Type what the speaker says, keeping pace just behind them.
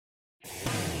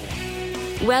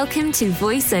Welcome to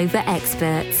VoiceOver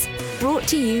Experts, brought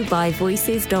to you by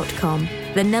Voices.com,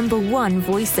 the #1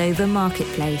 voiceover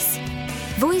marketplace.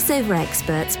 VoiceOver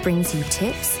Experts brings you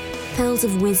tips, pearls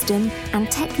of wisdom,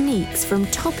 and techniques from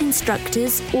top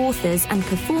instructors, authors, and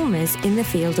performers in the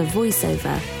field of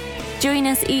voiceover. Join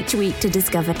us each week to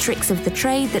discover tricks of the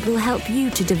trade that will help you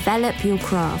to develop your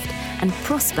craft and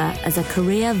prosper as a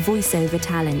career voiceover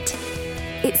talent.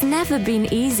 It's never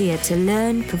been easier to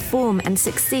learn, perform, and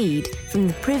succeed from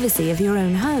the privacy of your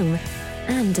own home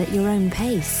and at your own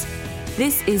pace.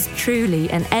 This is truly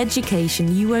an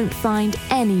education you won't find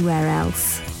anywhere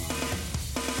else.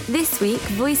 This week,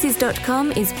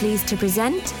 Voices.com is pleased to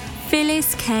present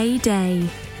Phyllis K. Day.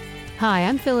 Hi,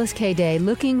 I'm Phyllis K. Day,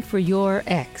 looking for your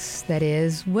X, that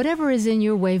is, whatever is in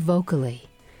your way vocally.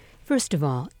 First of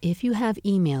all, if you have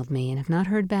emailed me and have not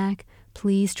heard back,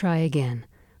 please try again.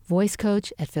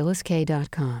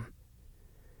 voicecoach@phyllisk.com.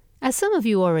 As some of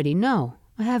you already know,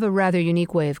 I have a rather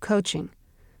unique way of coaching.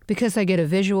 Because I get a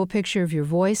visual picture of your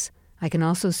voice, I can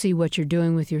also see what you're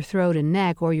doing with your throat and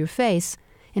neck or your face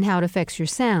and how it affects your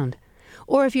sound.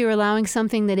 Or if you're allowing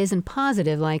something that isn't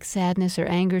positive, like sadness or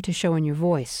anger, to show in your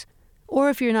voice. Or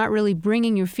if you're not really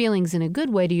bringing your feelings in a good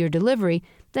way to your delivery,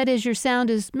 that is, your sound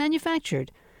is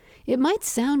manufactured. It might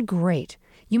sound great.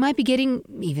 You might be getting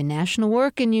even national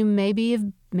work, and maybe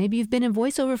you've been in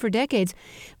voiceover for decades.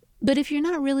 But if you're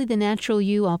not really the natural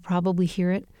you, I'll probably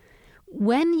hear it.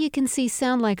 When you can see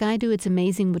sound like I do, it's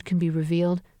amazing what can be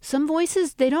revealed. Some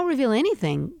voices, they don't reveal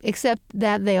anything, except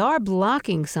that they are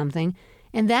blocking something,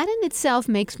 and that in itself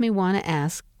makes me want to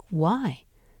ask, why?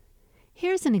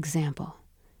 Here's an example.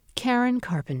 Karen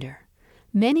Carpenter.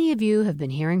 Many of you have been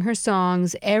hearing her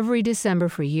songs every December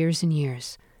for years and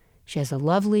years. She has a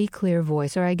lovely, clear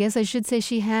voice, or I guess I should say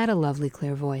she had a lovely,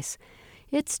 clear voice.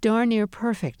 It's darn near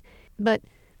perfect, but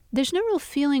there's no real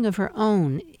feeling of her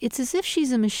own. It's as if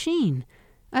she's a machine.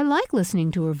 I like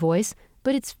listening to her voice,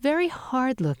 but it's very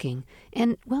hard-looking.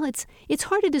 And, well, it's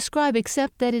hard to describe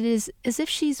except that it is as if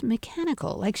she's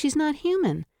mechanical, like she's not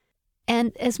human.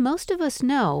 And as most of us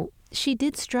know, she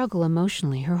did struggle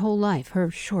emotionally her whole life,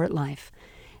 her short life.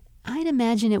 I'd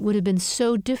imagine it would have been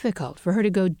so difficult for her to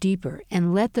go deeper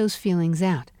and let those feelings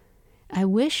out. I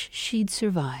wish she'd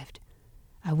survived.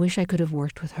 I wish I could have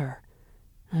worked with her.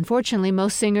 Unfortunately,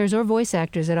 most singers or voice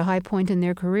actors at a high point in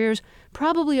their careers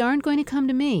probably aren't going to come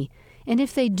to me. And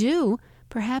if they do,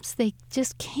 perhaps they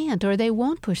just can't, or they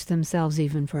won't push themselves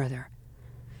even further.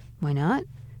 Why not?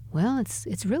 Well,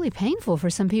 it's really painful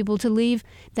for some people to leave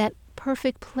that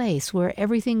perfect place where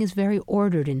everything is very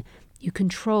ordered and you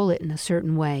control it in a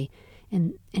certain way.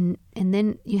 And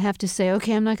then you have to say,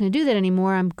 okay, I'm not going to do that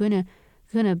anymore. I'm going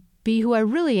to be who I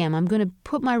really am. I'm going to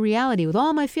put my reality with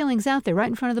all my feelings out there right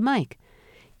in front of the mic.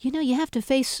 You know, you have to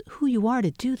face who you are to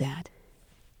do that.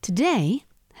 Today,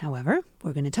 however,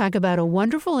 we're going to talk about a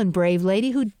wonderful and brave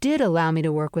lady who did allow me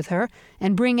to work with her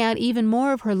and bring out even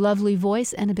more of her lovely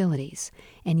voice and abilities.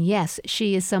 And yes,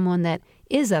 she is someone that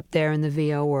is up there in the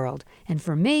VO world. And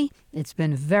for me, it's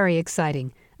been very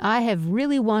exciting. I have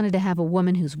really wanted to have a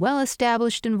woman who's well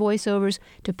established in voiceovers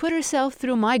to put herself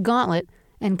through my gauntlet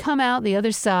and come out the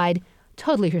other side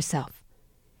totally herself.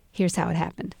 Here's how it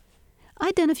happened.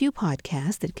 I'd done a few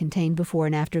podcasts that contained before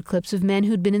and after clips of men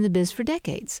who'd been in the biz for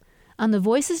decades. On the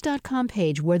Voices.com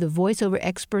page where the VoiceOver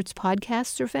Experts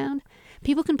podcasts are found,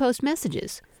 people can post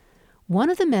messages. One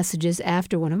of the messages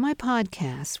after one of my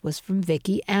podcasts was from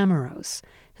Vicky Amoros,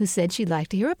 who said she'd like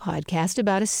to hear a podcast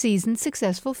about a seasoned,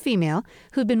 successful female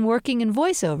who'd been working in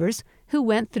voiceovers who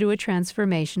went through a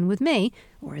transformation with me,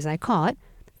 or as I call it,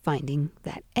 finding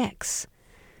that X.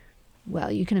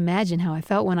 Well, you can imagine how I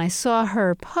felt when I saw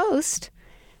her post.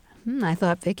 I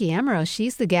thought, Vicky Amoros,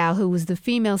 she's the gal who was the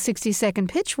female 60-second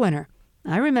pitch winner.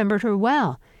 I remembered her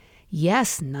well.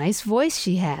 Yes, nice voice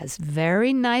she has.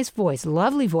 Very nice voice.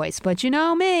 Lovely voice. But you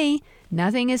know me.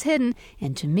 Nothing is hidden.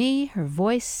 And to me, her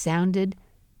voice sounded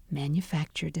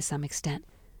manufactured to some extent.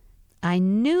 I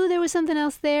knew there was something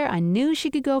else there. I knew she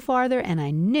could go farther, and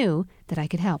I knew that I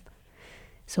could help.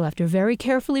 So after a very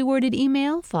carefully worded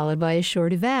email, followed by a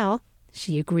short eval,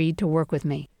 she agreed to work with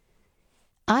me.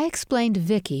 I explained to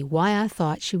Vicky why I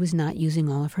thought she was not using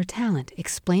all of her talent,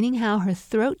 explaining how her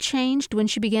throat changed when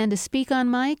she began to speak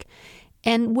on mic,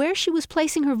 and where she was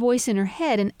placing her voice in her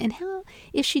head, and how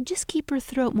if she'd just keep her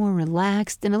throat more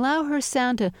relaxed and allow her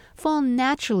sound to fall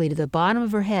naturally to the bottom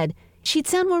of her head, she'd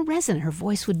sound more resonant. Her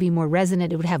voice would be more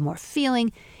resonant, it would have more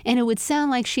feeling, and it would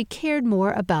sound like she cared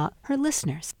more about her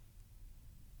listeners.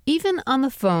 Even on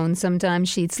the phone, sometimes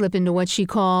she'd slip into what she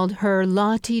called her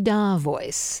la-ti-da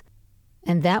voice.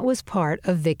 And that was part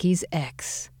of Vicky's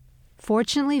X.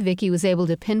 Fortunately, Vicky was able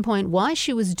to pinpoint why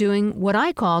she was doing what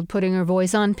I called putting her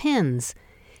voice on pins.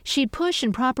 She'd push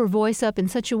and prop her voice up in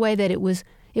such a way that it was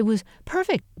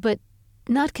perfect, but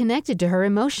not connected to her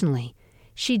emotionally.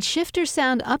 She'd shift her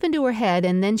sound up into her head,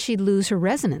 and then she'd lose her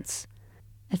resonance.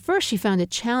 At first, she found it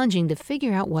challenging to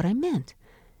figure out what I meant.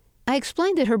 I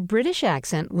explained that her British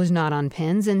accent was not on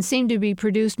pins and seemed to be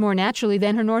produced more naturally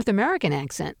than her North American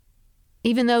accent.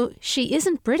 Even though she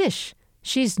isn't British,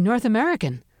 she's North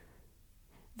American.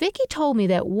 Vicky told me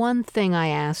that one thing I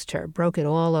asked her broke it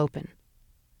all open.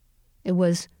 It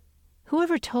was,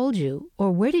 whoever told you,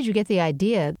 or where did you get the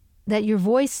idea that your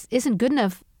voice isn't good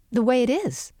enough the way it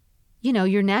is? You know,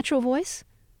 your natural voice?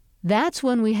 That's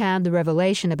when we had the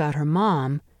revelation about her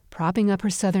mom propping up her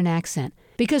Southern accent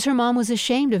because her mom was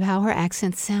ashamed of how her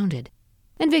accent sounded.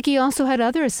 And Vicky also had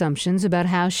other assumptions about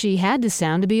how she had to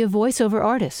sound to be a voiceover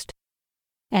artist.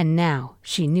 And now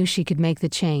she knew she could make the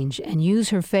change and use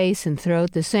her face and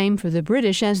throat the same for the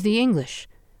British as the English.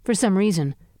 For some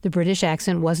reason, the British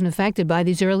accent wasn't affected by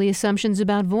these early assumptions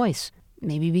about voice.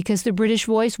 Maybe because the British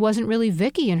voice wasn't really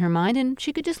Vicky in her mind and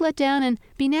she could just let down and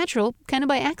be natural, kind of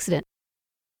by accident.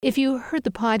 If you heard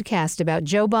the podcast about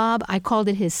Joe Bob, I called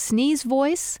it his sneeze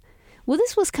voice. Well,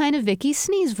 this was kind of Vicky's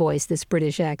sneeze voice, this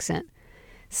British accent.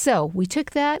 So we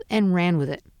took that and ran with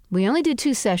it. We only did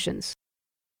 2 sessions.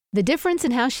 The difference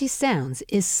in how she sounds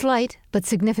is slight but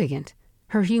significant.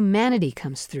 Her humanity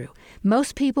comes through.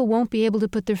 Most people won't be able to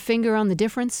put their finger on the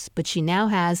difference, but she now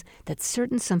has that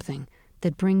certain something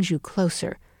that brings you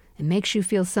closer and makes you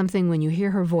feel something when you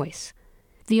hear her voice.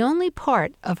 The only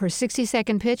part of her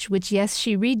 60-second pitch, which, yes,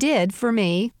 she redid for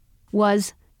me,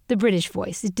 was the British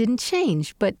voice. It didn't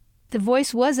change, but the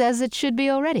voice was as it should be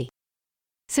already.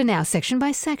 So now, section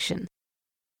by section,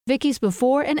 Vicky's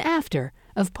before and after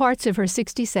of parts of her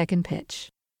 60-second pitch.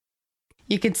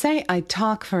 You could say I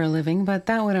talk for a living, but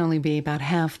that would only be about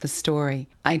half the story.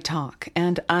 I talk,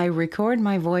 and I record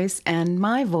my voice, and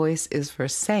my voice is for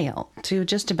sale to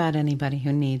just about anybody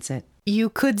who needs it. You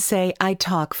could say I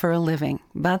talk for a living,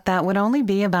 but that would only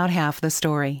be about half the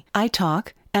story. I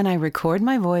talk, and I record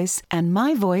my voice, and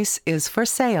my voice is for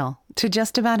sale to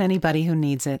just about anybody who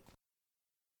needs it.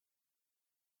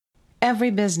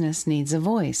 Every business needs a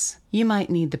voice. You might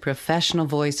need the professional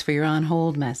voice for your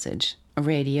on-hold message. A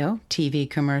radio, TV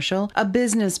commercial, a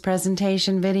business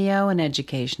presentation video, an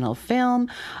educational film,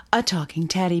 a talking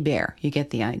teddy bear. You get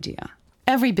the idea.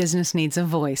 Every business needs a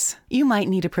voice. You might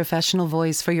need a professional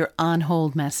voice for your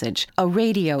on-hold message, a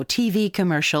radio, TV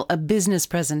commercial, a business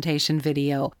presentation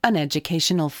video, an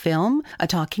educational film, a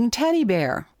talking teddy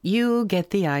bear. You get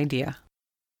the idea.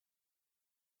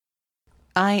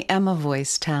 I am a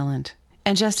voice talent.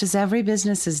 And just as every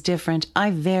business is different,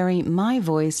 I vary my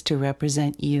voice to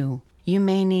represent you. You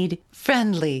may need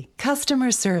friendly,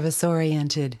 customer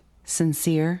service-oriented,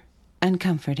 sincere, and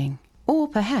comforting. Or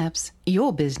perhaps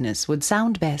your business would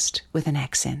sound best with an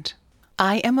accent.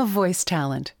 I am a voice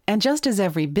talent, and just as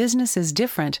every business is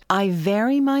different, I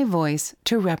vary my voice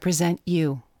to represent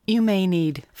you. You may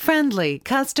need friendly,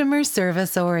 customer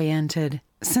service-oriented,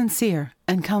 sincere,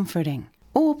 and comforting.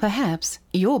 Or perhaps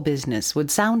your business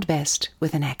would sound best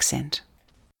with an accent.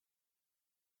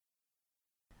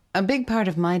 A big part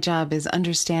of my job is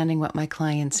understanding what my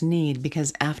clients need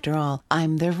because, after all,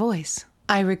 I'm their voice.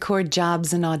 I record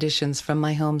jobs and auditions from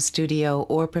my home studio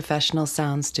or professional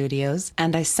sound studios,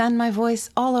 and I send my voice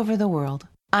all over the world.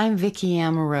 I'm Vicky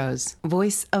Amorose,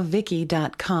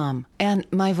 voiceofvicky.com, and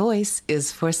my voice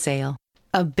is for sale.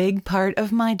 A big part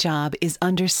of my job is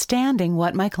understanding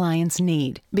what my clients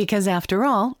need, because after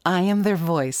all, I am their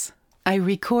voice. I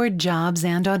record jobs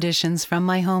and auditions from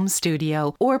my home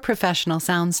studio or professional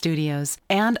sound studios,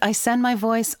 and I send my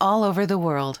voice all over the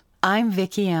world. I'm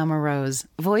Vicky Amorose,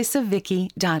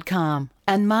 voiceofvicky.com,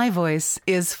 and my voice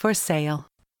is for sale.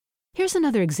 Here's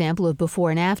another example of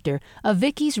before and after of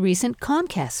Vicky's recent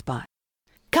Comcast spot.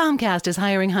 Comcast is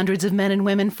hiring hundreds of men and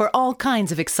women for all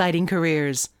kinds of exciting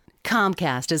careers.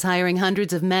 Comcast is hiring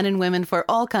hundreds of men and women for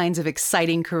all kinds of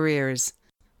exciting careers.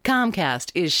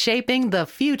 Comcast is shaping the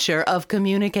future of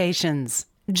communications.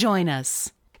 Join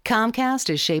us. Comcast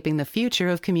is shaping the future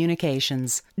of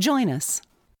communications. Join us.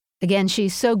 Again,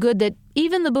 she's so good that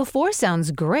even the before sounds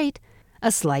great.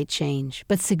 A slight change,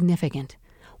 but significant.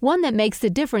 One that makes the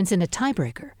difference in a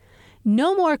tiebreaker.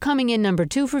 No more coming in number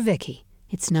 2 for Vicky.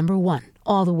 It's number 1,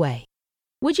 all the way.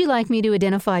 Would you like me to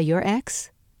identify your ex?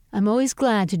 I'm always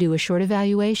glad to do a short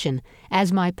evaluation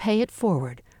as my pay it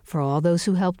forward for all those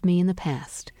who helped me in the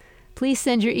past. Please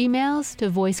send your emails to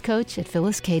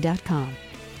voicecoach@phyllisk.com.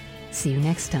 See you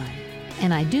next time.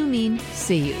 And I do mean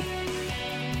see you.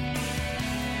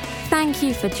 Thank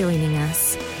you for joining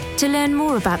us. To learn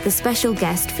more about the special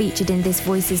guest featured in this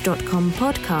Voices.com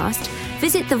podcast,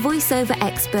 visit the VoiceOver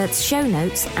Experts show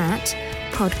notes at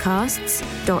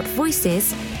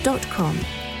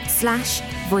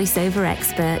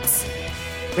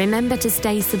podcasts.voices.com/voiceoverexperts. Remember to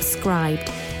stay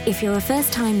subscribed. If you're a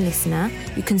first-time listener,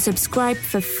 you can subscribe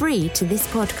for free to this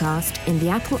podcast in the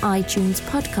Apple iTunes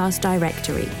podcast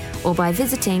directory or by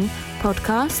visiting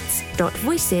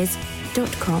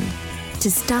podcasts.voices.com. To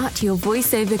start your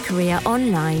voiceover career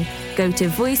online, go to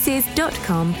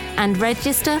voices.com and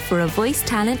register for a Voice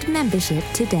Talent membership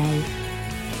today.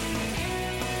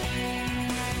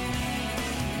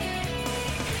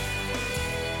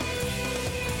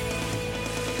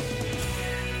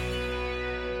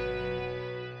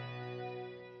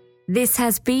 This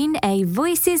has been a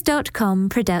Voices.com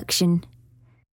production.